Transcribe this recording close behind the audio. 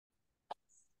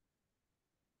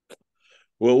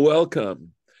Well,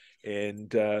 welcome. And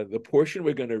the portion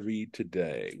we're going to read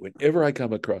today, whenever I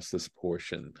come across this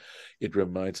portion, it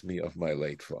reminds me of my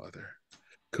late father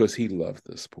because he loved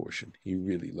this portion. He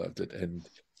really loved it. And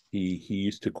he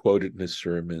used to quote it in his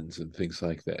sermons and things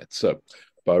like that. So,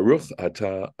 Baruch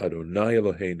atah Adonai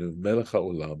Eloheinu melech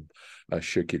haolam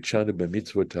asher kitshanu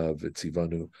b'mitzvotav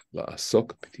v'tzivanu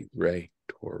la'asok b'divrei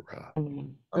Torah.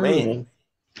 Amen.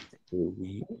 Here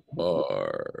we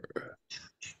are.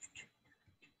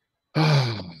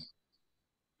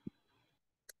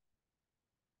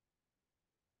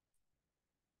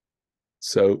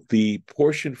 So the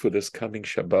portion for this coming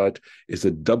Shabbat is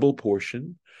a double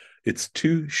portion. It's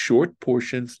two short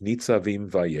portions, Nitzavim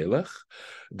Vayelech.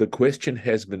 The question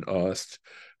has been asked,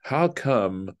 how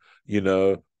come,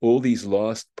 all these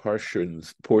last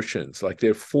portions, like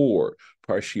there are four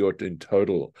parshiot in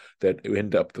total that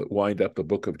wind up the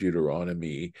book of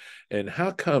Deuteronomy, and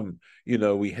how come,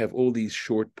 we have all these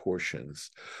short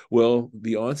portions? Well,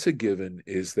 the answer given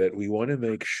is that we want to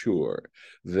make sure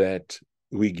that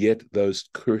we get those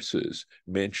curses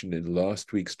mentioned in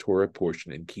last week's Torah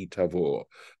portion in Ki Tavo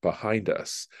behind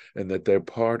us, and that they're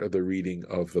part of the reading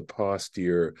of the past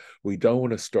year. We don't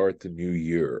want to start the new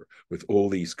year with all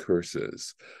these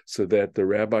curses, so that the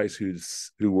rabbis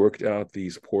who worked out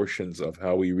these portions of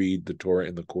how we read the Torah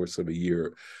in the course of a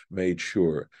year made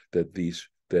sure that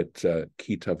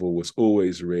Ki Tavo was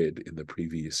always read in the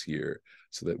previous year,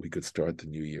 so that we could start the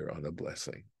new year on a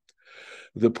blessing.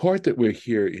 The part that we're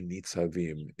here in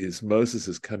Nitzavim is Moses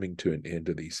is coming to an end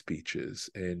of these speeches,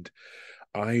 and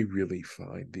I really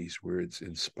find these words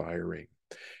inspiring,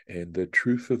 and the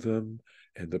truth of them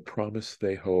and the promise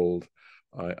they hold.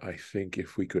 I think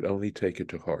if we could only take it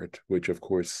to heart, which of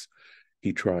course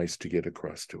he tries to get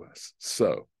across to us.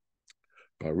 So,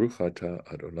 Baruch atah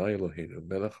Adonai Eloheinu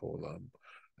melech haolam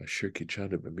asher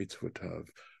kitshanu b'mitzvotav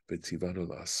v'tzivanu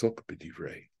la'asok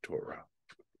b'divrei Torah.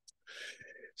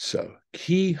 So,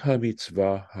 ki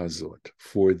hamitzvah hazot,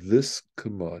 for this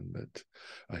commandment,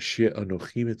 asher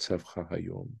anochi mitzavcha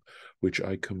hayom, which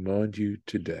I command you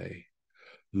today,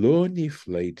 lo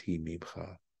nifleiti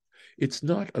mimcha. It's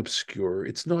not obscure,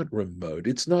 it's not remote,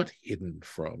 it's not hidden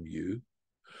from you.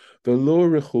 Velo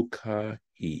rechuka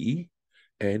hi,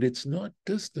 and it's not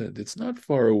distant, it's not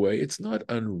far away, it's not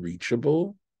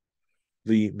unreachable.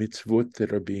 The mitzvot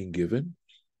that are being given,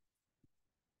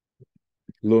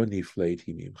 lo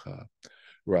nifleiti mimcha.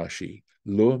 Rashi,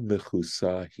 lo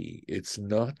mechusahi. It's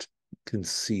not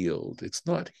concealed. It's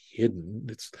not hidden.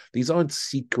 These aren't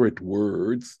secret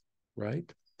words,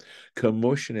 right?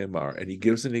 Kamoshin Emar, and he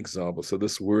gives an example. So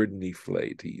this word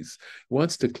niflate, he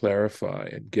wants to clarify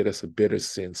and get us a better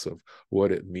sense of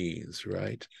what it means,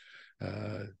 right?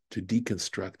 To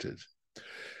deconstruct it.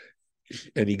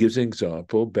 And he gives an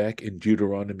example back in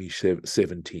Deuteronomy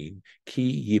 17,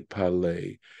 ki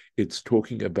yipale. It's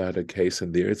talking about a case,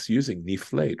 and there it's using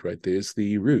niflate, right? There's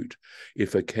the root.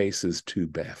 If a case is too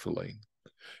baffling.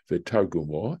 The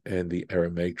Targumo, and the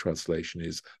Aramaic translation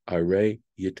is are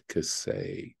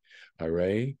yitkasei.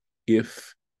 Are,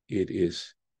 if it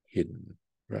is hidden,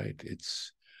 right?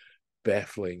 It's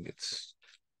baffling, it's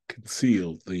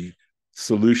concealed, the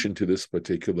solution to this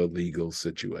particular legal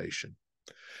situation.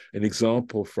 An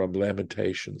example from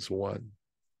Lamentations 1.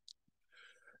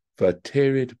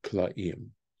 Vaterid plaim,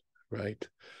 right?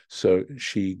 So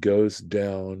she goes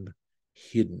down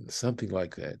hidden, something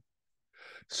like that.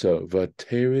 So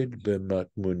vaterid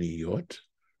b'matmuniot,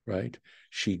 right?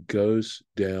 She goes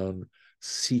down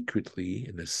secretly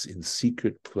in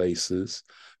secret places,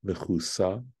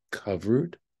 mechusa,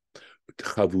 covered,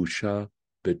 chavusha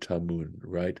betamun,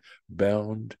 right?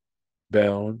 Bound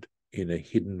in a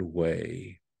hidden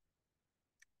way.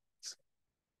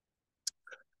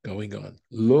 Going on.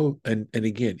 Lo, and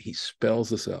again, he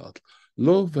spells this out.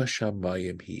 Lo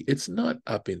vashamayim he. It's not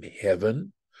up in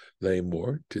heaven,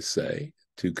 more to say,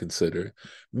 to consider.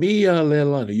 Mi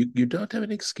alelanu. You don't have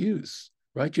an excuse,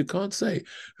 right? You can't say,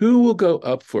 who will go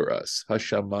up for us,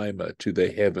 Hashamaima, to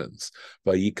the heavens,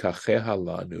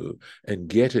 vayikachehalanu, and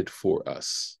get it for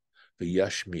us.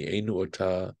 V'yashmi'enu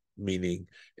ota, meaning,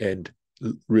 and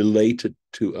relate it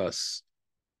to us.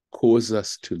 Cause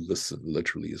us to listen,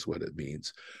 literally is what it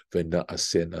means,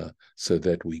 v'na'asena, so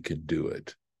that we can do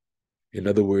it. In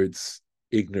other words,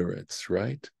 ignorance,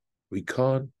 right? We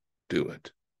can't do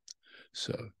it.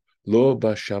 So, Lo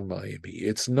bashamayim.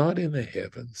 It's not in the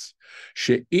heavens.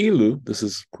 She'ilu, this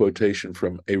is quotation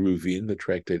from Eruvin, the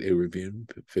tractate Eruvin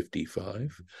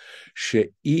 55.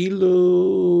 She'ilu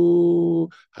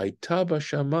hayta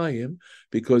bashamayim,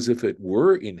 because if it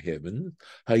were in heaven,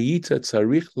 hayita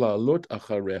tzarich la'alot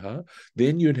achareha,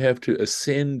 then you'd have to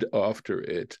ascend after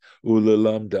it,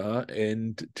 ulelamda,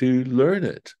 and to learn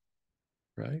it,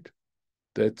 right?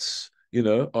 That's,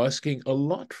 asking a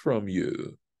lot from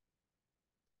you.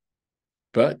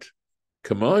 But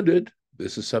commanded,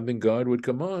 this is something God would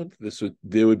command.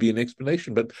 There would be an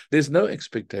explanation, but there's no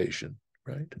expectation,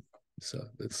 right? So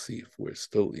let's see if we're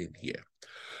still in here.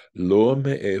 Lo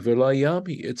me'ever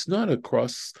layami. It's not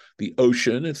across the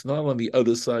ocean. It's not on the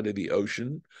other side of the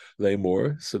ocean,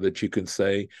 Lemor, so that you can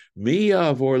say, Mi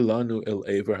yavor lanu el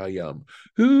ever hayam.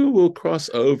 Who will cross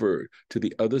over to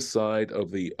the other side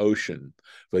of the ocean?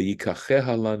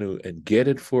 Vayikacheha lanu, and get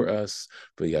it for us.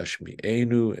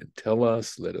 Vayashmi'enu, and tell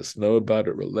us, let us know about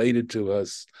it, related to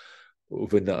us.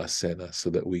 Uvena'asena, so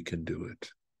that we can do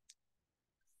it.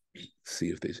 See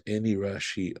if there's any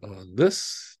Rashi on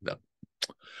this. No.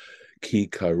 Ki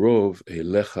karov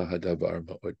elecha hadavar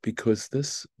ma'od, because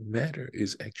this matter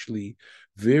is actually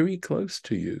very close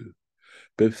to you.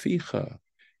 Beficha,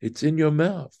 it's in your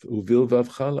mouth.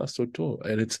 Uvilvavcha lasoto,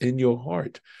 and it's in your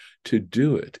heart to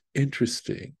do it.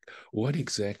 Interesting. What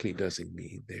exactly does it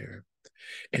mean there?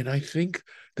 And I think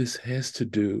this has to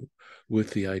do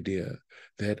with the idea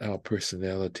that our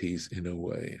personalities, in a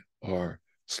way, are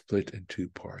split in two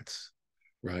parts,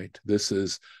 right? This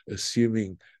is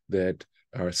assuming that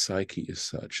our psyche is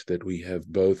such that we have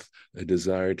both a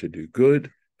desire to do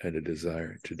good and a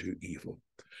desire to do evil.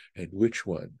 And which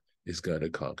one is going to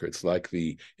conquer? It's like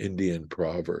the Indian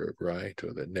proverb, right?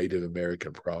 Or the Native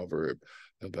American proverb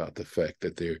about the fact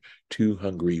that there are two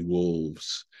hungry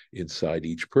wolves inside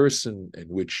each person, and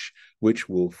which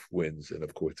wolf wins. And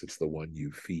of course, it's the one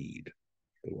you feed,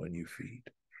 the one you feed.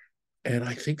 And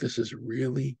I think this is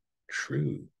really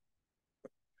true.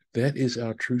 That is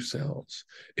our true selves,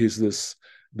 is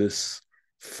this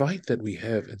fight that we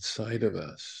have inside of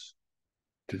us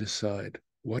to decide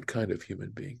what kind of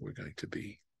human being we're going to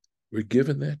be. We're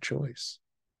given that choice.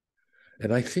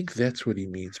 And I think that's what he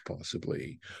means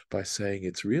possibly by saying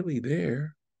it's really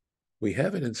there. We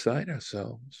have it inside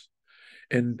ourselves.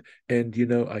 And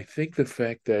I think the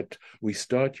fact that we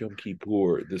start Yom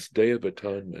Kippur, this Day of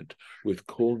Atonement, with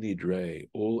Kol Nidre,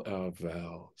 all our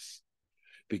vows,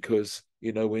 because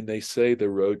when they say the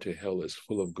road to hell is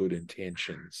full of good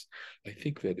intentions, I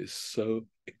think that is so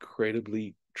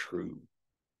incredibly true.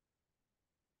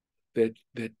 That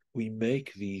we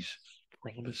make these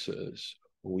promises,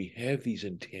 or we have these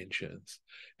intentions,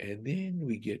 and then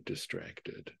we get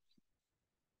distracted.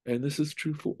 And this is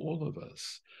true for all of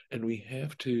us. And we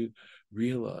have to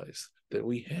realize that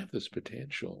we have this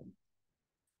potential.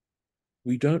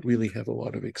 We don't really have a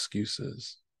lot of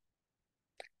excuses.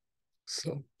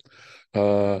 So,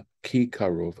 ki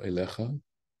karov elecha,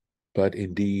 but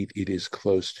indeed it is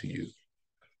close to you.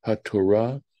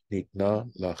 HaTorah nitna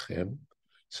lachem.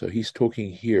 So he's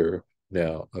talking here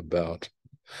now about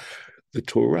the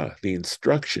Torah, the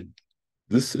instruction.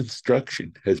 This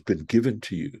instruction has been given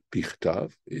to you,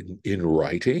 bichtav, in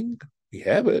writing. We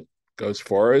have it. Go as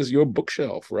far as your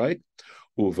bookshelf, right?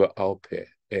 Uva alpeh,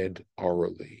 and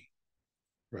orally,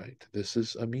 right? This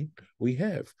is, we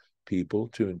have people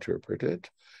to interpret it,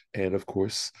 and of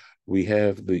course, we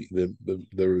have the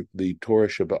Torah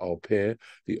Sheba'al Peh,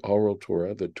 the oral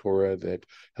Torah, the Torah that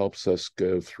helps us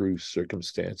go through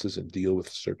circumstances and deal with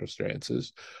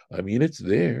circumstances. It's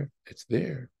there. It's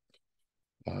there.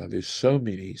 There's so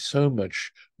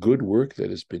much good work that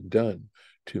has been done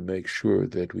to make sure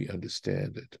that we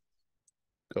understand it.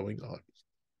 Going on.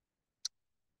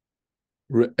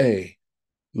 Re'eh,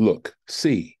 look,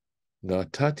 see,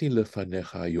 natati lefanecha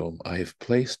hayom, I have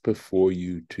placed before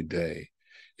you today,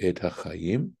 et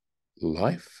hachayim,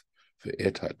 life,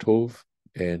 ve'et hatov,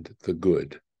 and the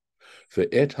good,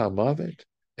 ve'et hamavet,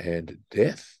 and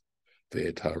death,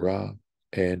 ve'et hara,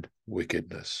 and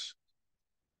wickedness.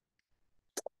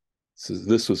 So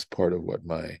this was part of what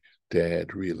my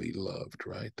dad really loved,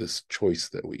 right? This choice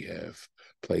that we have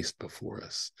placed before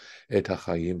us. Et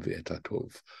hachayim ve'et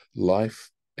hatov, life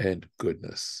and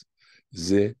goodness.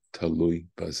 Ze talui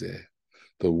bazeh.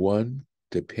 The one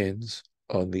depends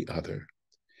on the other.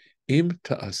 Im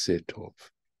ta'aseh tov,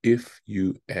 if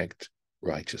you act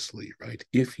righteously, right?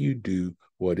 If you do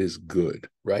what is good,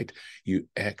 right? You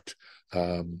act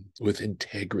with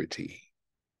integrity.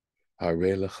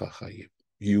 Harei lecha chayim,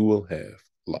 you will have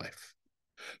life.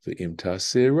 Ve'im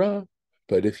ta'aseh ra,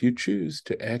 but if you choose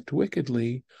to act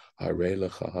wickedly, harei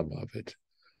lecha hamavet,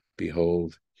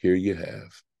 behold, here you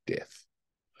have death.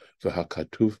 And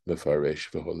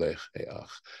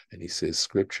he says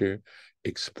scripture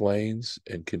explains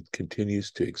and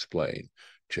continues to explain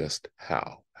just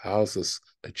how. How is this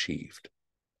achieved?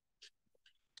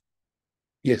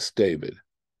 Yes, David.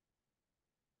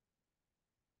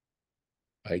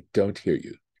 I don't hear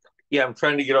you. Yeah, I'm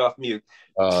trying to get off mute.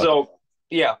 So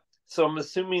yeah, so I'm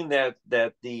assuming that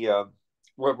the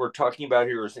what we're talking about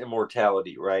here is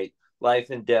immortality, right? Life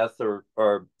and death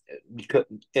are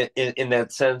in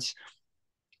that sense,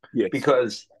 yes,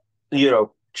 because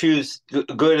choose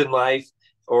good in life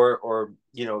or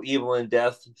evil in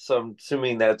death. So I'm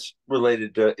assuming that's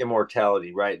related to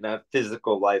immortality, right? Not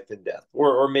physical life and death,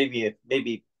 or maybe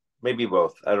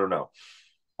both. I don't know.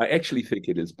 I actually think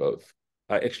it is both.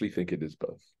 I actually think it is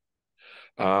both.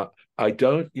 I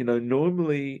don't,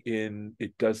 normally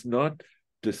it does not,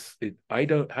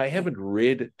 I haven't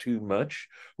read too much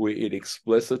where it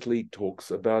explicitly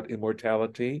talks about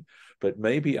immortality, but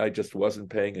maybe I just wasn't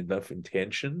paying enough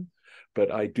attention.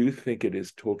 But I do think it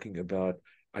is talking about,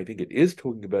 I think it is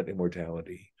talking about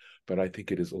immortality, but I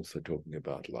think it is also talking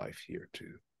about life here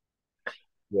too.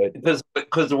 But,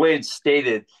 Because the way it's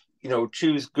stated,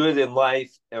 choose good in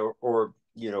life or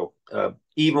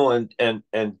evil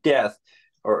and death,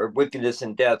 or wickedness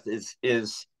and death is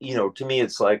to me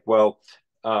it's like, well,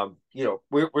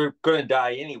 we're going to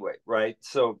die anyway, right?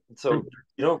 So you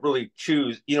don't really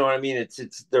choose, you know what I mean?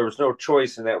 It's there was no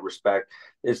choice in that respect.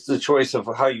 It's the choice of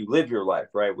how you live your life,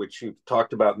 right? Which you've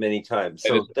talked about many times.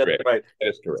 that is So that's correct. right. That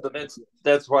is correct. So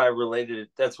that's why I related it.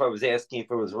 That's why I was asking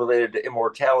if it was related to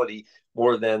immortality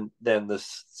more than the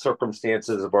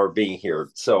circumstances of our being here.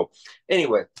 So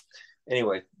anyway,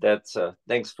 that's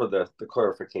thanks for the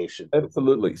clarification.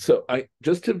 Absolutely. So I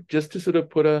just to sort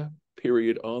of put a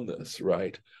period on this,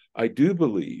 right? I do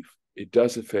believe it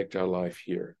does affect our life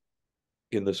here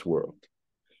in this world,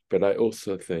 but I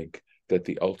also think that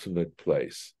the ultimate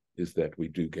place is that we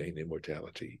do gain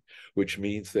immortality, which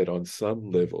means that on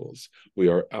some levels we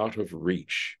are out of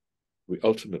reach. We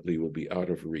ultimately will be out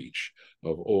of reach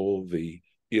of all the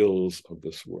ills of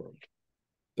this world.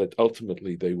 That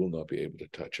ultimately they will not be able to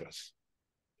touch us.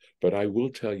 But I will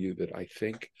tell you that I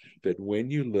think that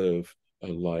when you live a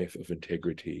life of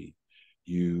integrity,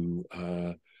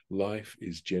 life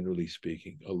is generally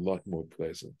speaking a lot more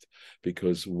pleasant,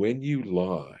 because when you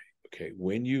lie, okay,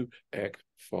 when you act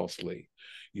falsely,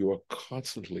 you are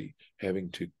constantly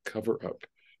having to cover up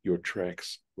your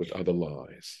tracks with other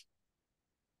lies,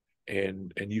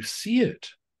 and you see it.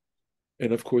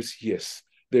 And of course, yes,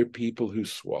 there are people who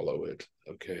swallow it,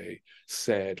 okay,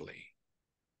 sadly,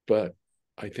 but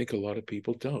I think a lot of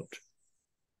people don't.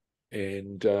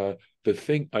 And the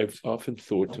thing I've often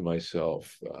thought to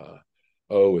myself,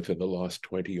 within the last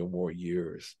 20 or more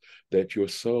years, that your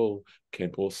soul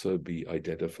can also be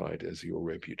identified as your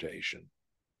reputation.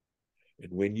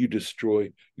 And when you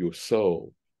destroy your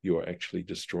soul, you are actually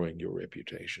destroying your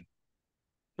reputation.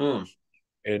 Mm.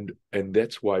 And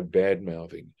that's why bad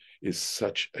mouthing is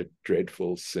such a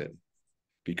dreadful sin,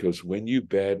 because when you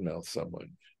badmouth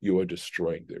someone, you are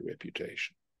destroying their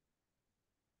reputation.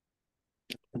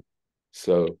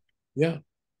 So, yeah,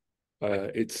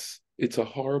 it's a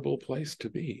horrible place to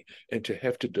be, and to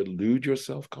have to delude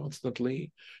yourself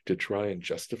constantly to try and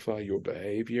justify your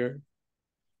behavior.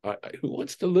 Who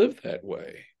wants to live that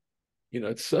way?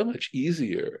 It's so much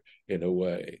easier in a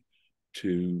way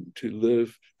to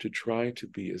live, to try to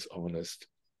be as honest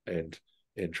and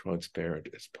transparent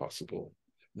as possible,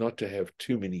 not to have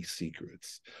too many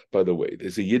secrets. By the way,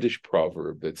 there's a Yiddish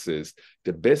proverb that says,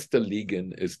 "The beste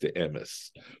Liegen is the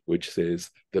emes," which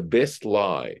says, "The best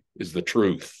lie is the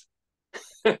truth."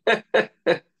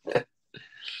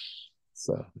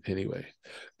 So anyway,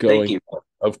 Thank going, you.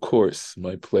 of course,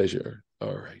 my pleasure.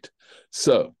 All right.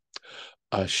 So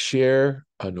Asher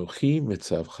Anochi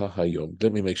Mitzavcha Hayom.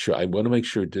 Let me make sure. I want to make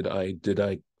sure. Did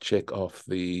I check off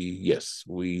the? Yes,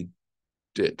 we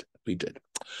did. We did.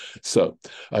 So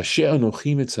Asher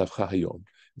Anochi Mitzavcha Hayom.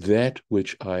 That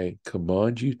which I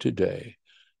command you today,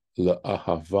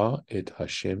 la'ahava et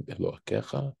Hashem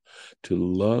Elokecha, to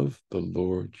love the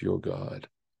Lord your God.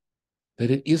 That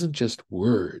it isn't just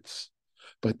words,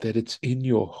 but that it's in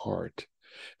your heart,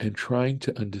 and trying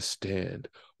to understand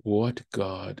what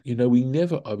God, we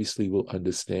never obviously will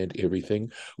understand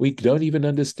everything. We don't even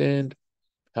understand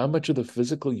how much of the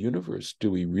physical universe do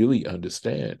we really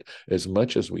understand, as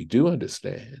much as we do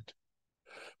understand.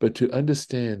 But to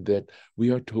understand that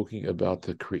we are talking about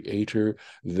the Creator,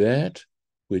 that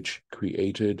which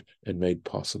created and made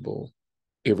possible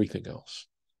everything else.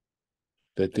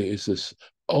 That there is this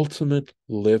ultimate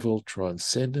level,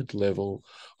 transcendent level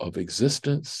of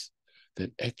existence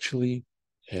that actually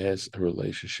has a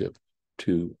relationship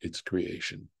to its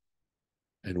creation,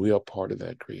 and we are part of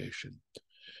that creation.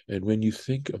 And when you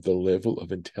think of the level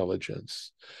of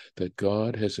intelligence that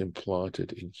God has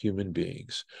implanted in human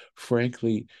beings,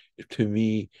 frankly, to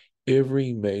me,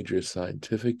 every major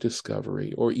scientific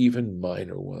discovery, or even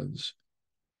minor ones,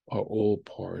 are all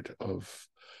part of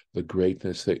the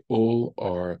greatness. They all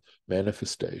are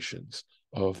manifestations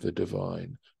of the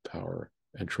divine power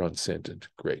and transcendent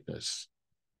greatness.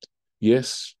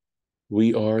 Yes,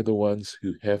 we are the ones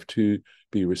who have to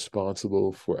be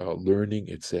responsible for our learning,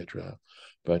 etc.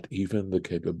 But even the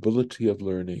capability of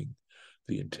learning,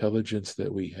 the intelligence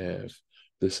that we have,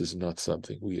 this is not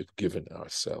something we have given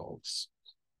ourselves.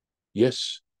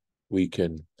 Yes, we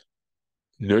can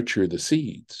nurture the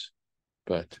seeds,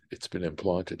 but it's been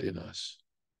implanted in us.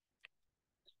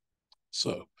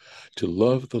 So, to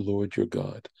love the Lord your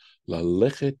God,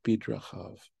 lalechet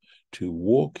bidrachav, to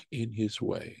walk in his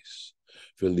ways,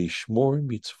 velishmor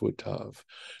mitzvotav,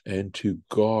 and to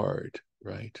guard,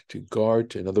 right? To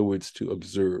guard, in other words, to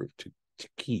observe, to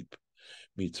keep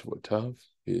mitzvotav,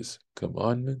 his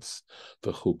commandments,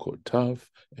 the chukotav,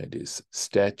 and his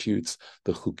statutes.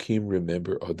 The chukim,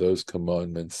 remember, are those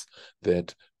commandments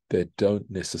that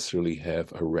don't necessarily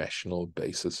have a rational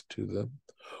basis to them.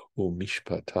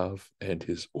 Mishpatav, and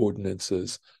his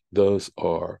ordinances, those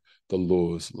are the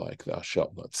laws like thou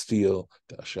shalt not steal,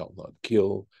 thou shalt not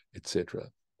kill, etc.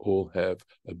 All have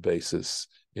a basis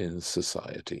in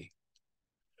society.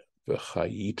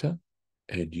 V'chayita,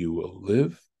 and you will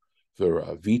live.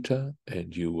 V'ravita,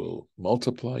 and you will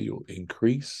multiply, you'll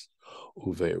increase.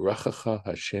 Uve'rachacha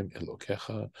Hashem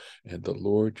Elokecha, and the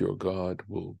Lord your God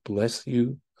will bless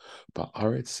you.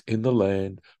 Ba'aretz, in the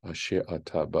land, asher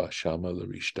ataba shama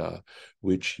l'rishta,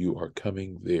 which you are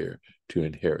coming there to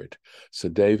inherit. So,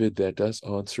 David, that does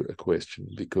answer a question,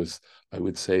 because I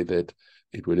would say that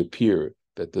it would appear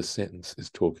that the sentence is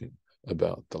talking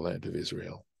about the land of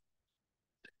Israel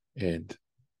and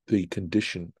the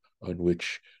condition on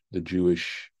which the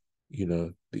Jewish,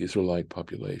 the Israelite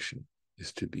population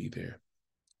is to be there.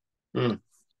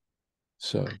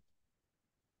 So,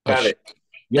 got it.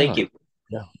 Thank you.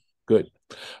 Yeah, good.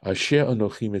 Asher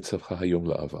anochi mitzavcha hayom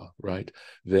la'ava, right?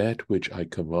 That which I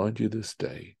command you this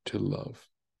day to love.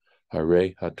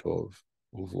 Harei hatov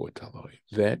uvot taloi.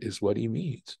 That is what he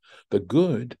means. The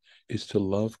good is to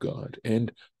love God.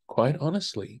 And quite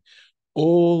honestly,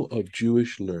 all of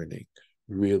Jewish learning,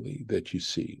 really, that you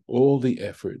see, all the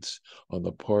efforts on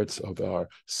the parts of our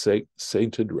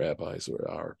sainted rabbis,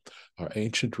 or our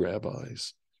ancient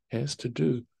rabbis, has to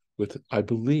do with, I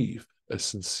believe, a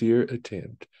sincere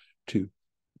attempt to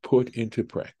put into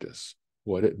practice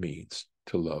what it means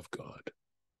to love God.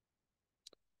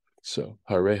 So,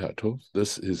 Harei Hatov,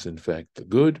 this is in fact the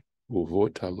good, Uvot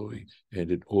Talui, and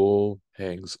it all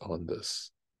hangs on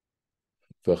this.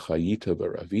 V'chayita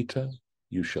v'ravita,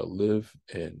 you shall live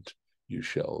and you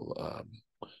shall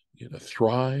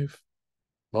thrive,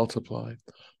 multiply.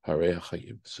 Harei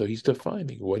HaChayim. So he's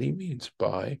defining what he means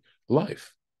by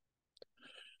life.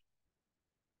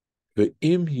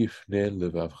 Ve'im yifneh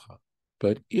levavcha,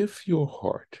 but if your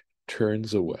heart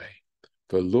turns away,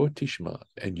 ve'lo tishma,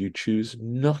 and you choose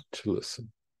not to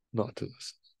listen,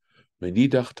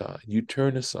 Menidachta, you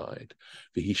turn aside,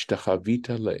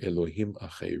 v'hishtachavita le'elohim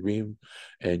acherim,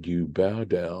 and you bow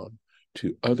down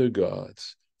to other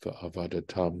gods,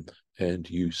 v'avadatam, and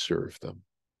you serve them.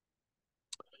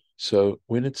 So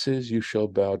when it says you shall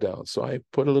bow down, so I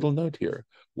put a little note here.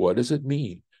 What does it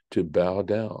mean to bow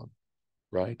down?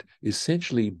 Right?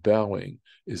 Essentially, bowing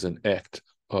is an act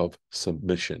of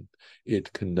submission.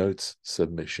 It connotes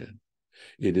submission.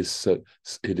 It is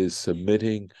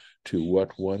submitting to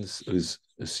what one is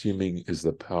assuming is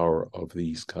the power of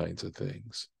these kinds of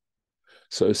things.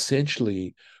 So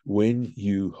essentially, when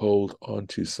you hold on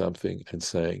to something and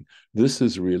saying, this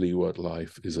is really what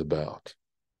life is about,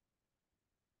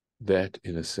 that,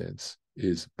 in a sense,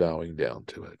 is bowing down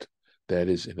to it. That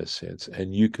is, in a sense.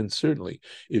 And you can certainly,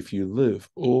 if you live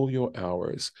all your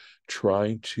hours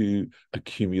trying to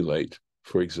accumulate,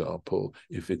 for example,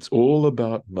 if it's all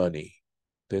about money,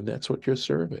 then that's what you're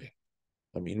serving.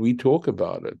 I mean, we talk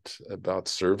about it, about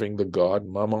serving the god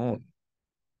Mammon.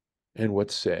 And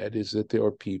what's sad is that there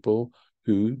are people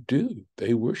who do.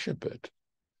 They worship it.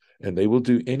 And they will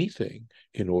do anything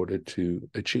in order to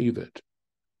achieve it.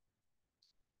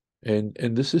 And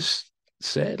this is,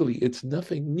 sadly, it's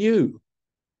nothing new.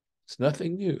 It's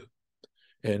nothing new.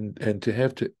 And to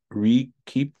have to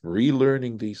keep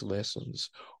relearning these lessons,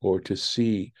 or to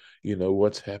see,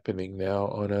 what's happening now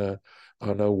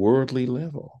on a worldly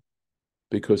level,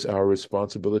 because our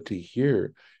responsibility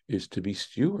here is to be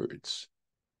stewards.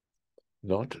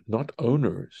 not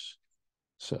owners.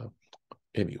 So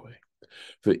anyway,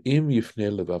 Ve'im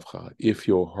yifnei levavcha, if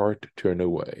your heart turn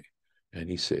away, and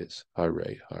he says,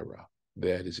 hare hara,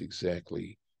 that is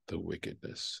exactly the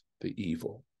wickedness, the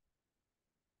evil.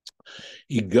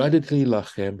 Igadati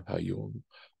lachem hayom,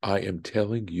 I am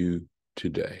telling you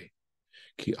today,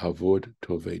 ki avod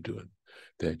tovedun,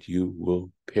 that you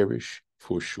will perish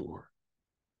for sure.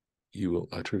 You will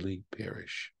utterly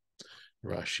perish.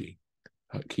 Rashi,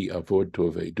 ki avod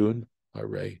tovedun,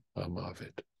 hare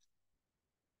hamavet.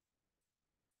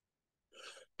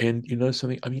 And you know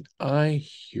something? I mean, I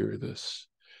hear this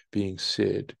being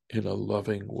said in a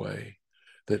loving way,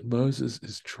 that Moses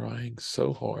is trying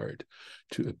so hard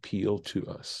to appeal to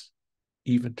us,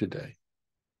 even today.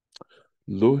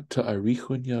 Lo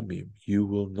ta'arichun yamim, you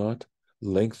will not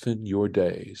lengthen your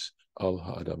days, al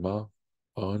ha'adamah,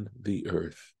 on the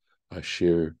earth,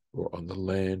 asher, or on the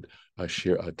land,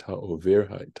 asher ata over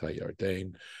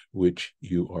ha'tayardain, which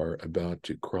you are about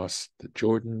to cross the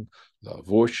Jordan,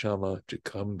 la'avor shama, to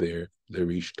come there,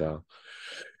 l'rishta,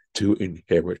 to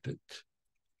inherit it.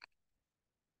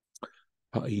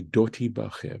 Ha'idoti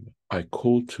bachem, I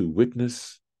call to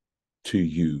witness to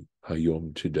you,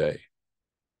 hayom, today,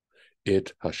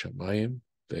 et hashamayim,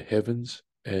 the heavens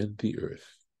and the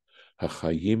earth,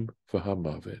 hachayim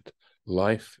v'hamavet,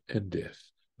 life and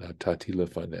death, natati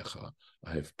lefanecha,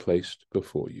 I have placed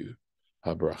before you,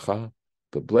 habracha,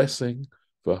 the blessing,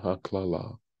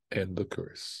 v'haklala, and the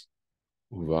curse.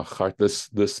 Uvachart,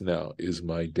 this now is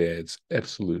my dad's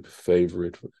absolute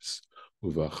favorite verse.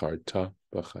 Uvacharta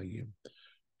b'chayim,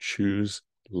 choose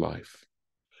life,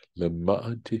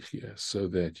 lema'an tichya, so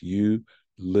that you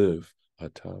live,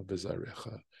 ata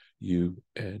v'zarecha, you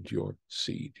and your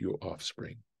seed, your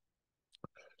offspring.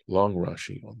 Long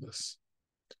Rashi on this.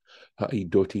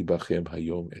 Ha'idoti bachem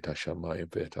hayom et hashamayim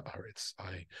ve'et ha'aretz.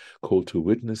 I call to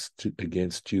witness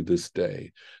against you this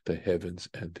day the heavens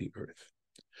and the earth.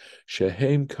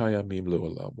 Shehem kayamim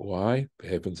le'olam. Why? The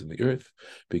heavens and the earth,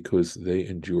 because they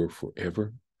endure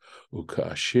forever.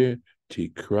 Uka'asher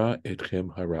tikra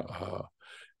etchem hara'ah.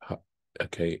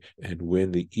 Okay, and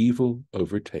when the evil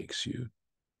overtakes you,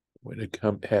 when it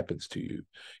happens to you,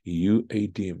 you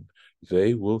edim,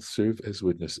 they will serve as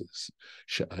witnesses.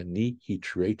 Sha'ani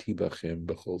hitreti bachem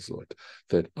b'chol zot,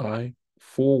 that I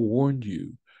forewarned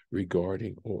you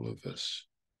regarding all of this.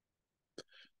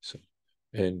 So,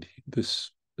 and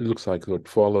this, it looks like what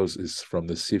follows is from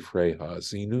the Sifrei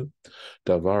Ha'azinu,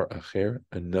 Davar Acher,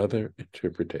 another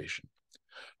interpretation.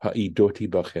 Ha'idoti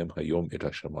bachem hayom et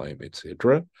hashamayim,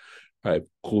 etc. I've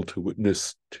called to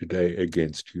witness today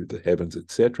against you the heavens,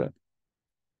 etc.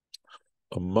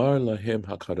 Amar lahem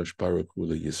HaKadosh Baruch Hu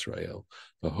Yisrael,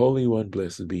 the Holy One,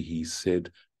 blessed be He,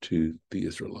 said to the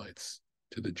Israelites,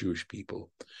 to the Jewish people,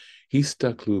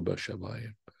 Histaklu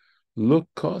b'shamayim, look,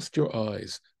 cast your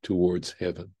eyes towards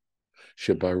heaven,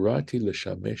 shebarati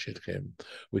l'shamesh etchem,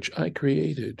 which I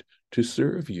created to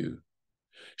serve you.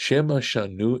 Shema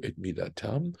shanu et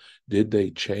midatam, did they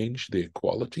change their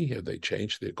quality? Have they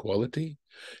changed their quality?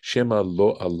 Shema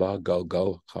lo Allah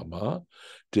galgal chama,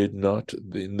 did not,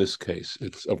 in this case,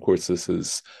 it's, of course, this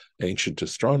is ancient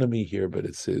astronomy here, but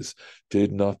it says,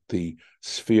 did not the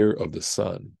sphere of the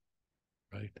sun,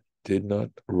 right, did not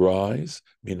rise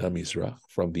min hamizrach,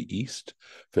 from the east,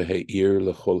 ve'he'ir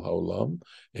lechol ha'olam,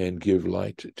 and give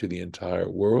light to the entire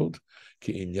world,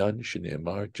 Ki'inyan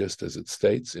shene'emar, just as it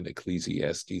states in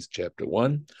Ecclesiastes chapter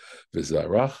 1,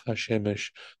 V'zarach hashemesh,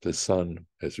 the sun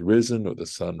has risen, or the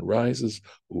sun rises,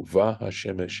 uva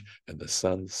hashemesh, and the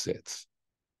sun sets.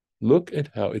 Look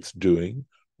at how it's doing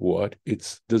what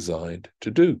it's designed to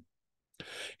do.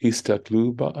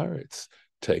 Histaklu ba'aretz,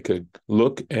 take a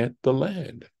look at the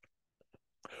land.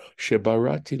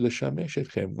 Shebarati l'shamesh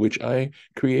etchem, which I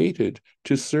created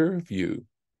to serve you.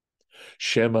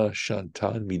 Shema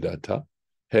shantan midata,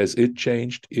 has it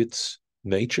changed its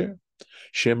nature?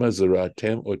 Shema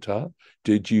zaratem ota,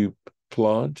 did you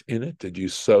plant in it? Did you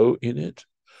sow in it?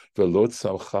 Velot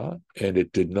salcha, and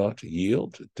it did not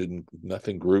yield,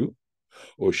 nothing grew?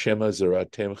 Or Shema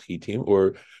zaratem chitim,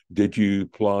 or did you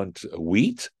plant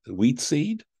wheat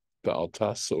seed?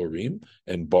 Va'alta sorim,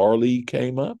 and barley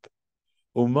came up?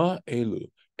 Uma elu,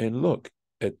 and look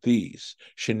at these.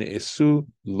 Shene'esu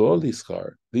lo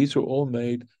lischar, these are all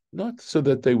made not so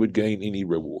that they would gain any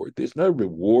reward. There's no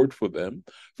reward for them.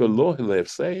 For lo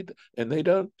said, and they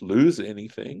don't lose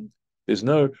anything. There's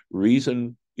no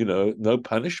reason, no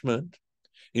punishment.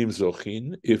 Im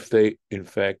zochin, if they in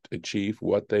fact achieve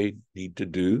what they need to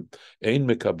do, ein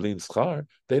mekablin schar,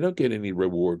 they don't get any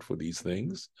reward for these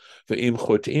things. Ve'im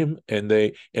chotim,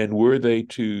 and were they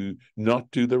to not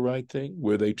do the right thing,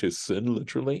 were they to sin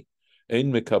literally,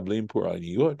 Ein mekablim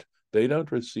pur'aniyot. They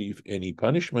don't receive any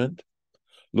punishment.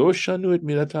 Lo shanu et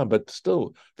midatam, but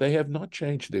still they have not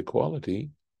changed their quality.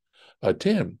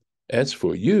 Atem, as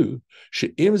for you,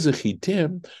 she'im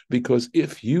zechitem, because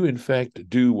if you in fact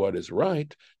do what is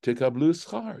right, tekablu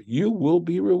schar, you will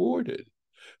be rewarded.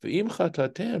 V'im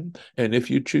chatatem, and if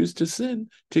you choose to sin,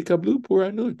 tekablu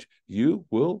puranut, you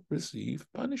will receive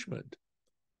punishment.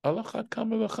 Alachat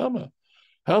kama v'chama.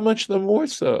 How much the more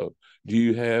so do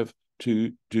you have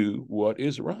to do what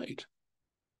is right?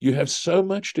 You have so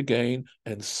much to gain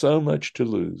and so much to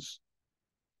lose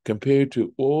compared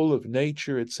to all of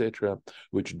nature, etc.,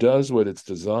 which does what it's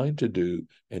designed to do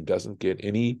and doesn't get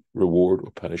any reward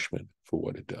or punishment for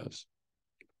what it does.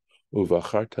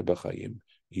 Uvacharta b'chayim,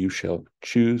 you shall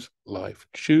choose life.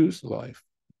 Choose life.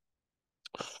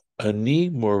 Ani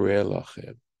moreh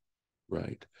lachem,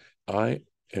 right? I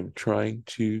am trying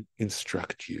to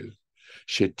instruct you.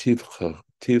 Shetivcharu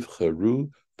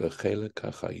b'chelek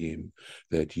hachayim,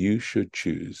 that you should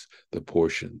choose the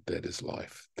portion that is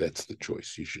life. That's the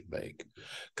choice you should make.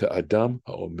 Ka'adam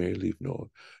ha'omer livno,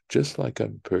 just like a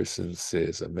person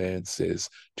says, a man says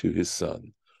to his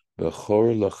son,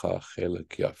 B'chor lecha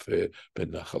chelek yafeh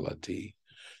benachalati,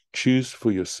 choose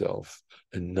for yourself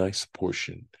a nice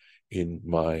portion in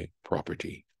my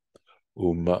property.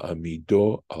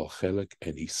 Uma'amido al chelek,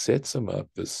 and he sets him up,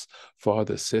 this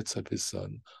father sets up his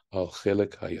son, al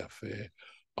chelek hayafeh,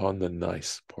 on the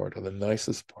nice part, on the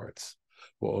nicest parts.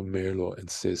 Wa'omerlo, and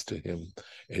says to him,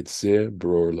 Etzeh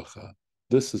bror lecha,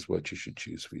 this is what you should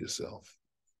choose for yourself.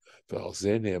 V'al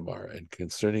zeh ne'amar, and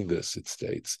concerning this it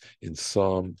states in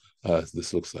Psalm,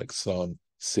 this looks like Psalm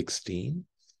 16,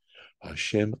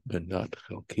 Hashem menat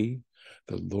chelki,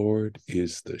 the Lord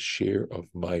is the share of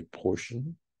my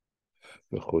portion,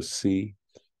 v'chosi,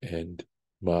 and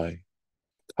my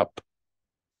cup.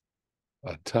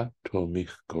 Ata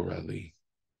tomich gorali,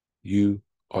 you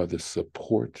are the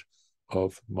support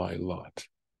of my lot.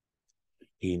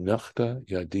 Hinachta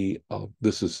yadi al,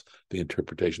 this is the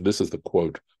interpretation, this is the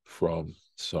quote from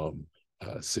Psalm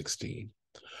 16.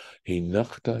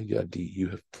 Hinachta yadi, you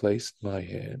have placed my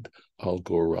hand, al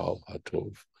goral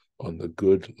hatov, on the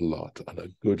good lot, on a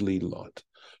goodly lot.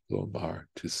 Lomar,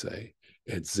 to say,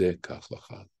 et zeh kach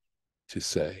lacha, to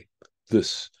say,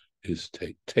 this is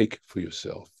take for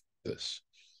yourself this.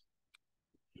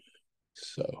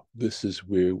 So this is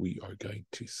where we are going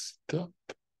to stop.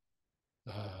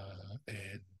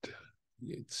 And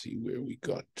let's see where we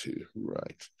got to.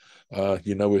 Right.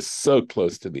 We're so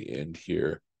close to the end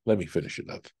here. Let me finish it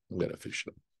up. I'm going to finish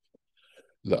it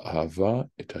up. La'ava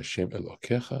et Hashem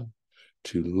Elokecha,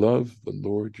 to love the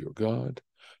Lord your God,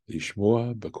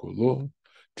 lishmoa b'kolo,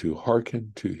 to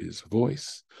hearken to his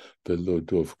voice,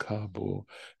 v'lodov kabo,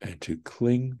 and to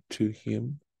cling to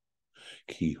him,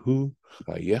 ki hu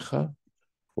chayecha,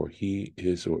 for he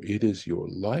is, or it is, your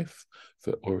life,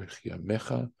 ve'orich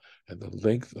yamecha, and the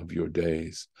length of your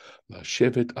days,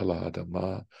 lashevet ala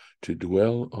adama, to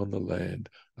dwell on the land,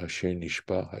 asher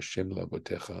nishba Hashem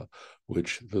lavotecha,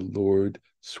 which the Lord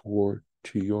swore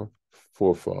to your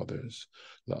forefathers,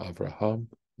 la'Avraham,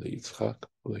 le'Yitzchak,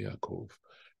 le'Yaakov,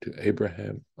 to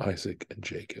Abraham, Isaac, and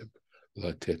Jacob,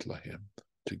 latet lahem,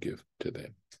 to give to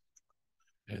them.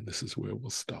 And this is where we'll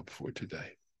stop for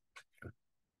today.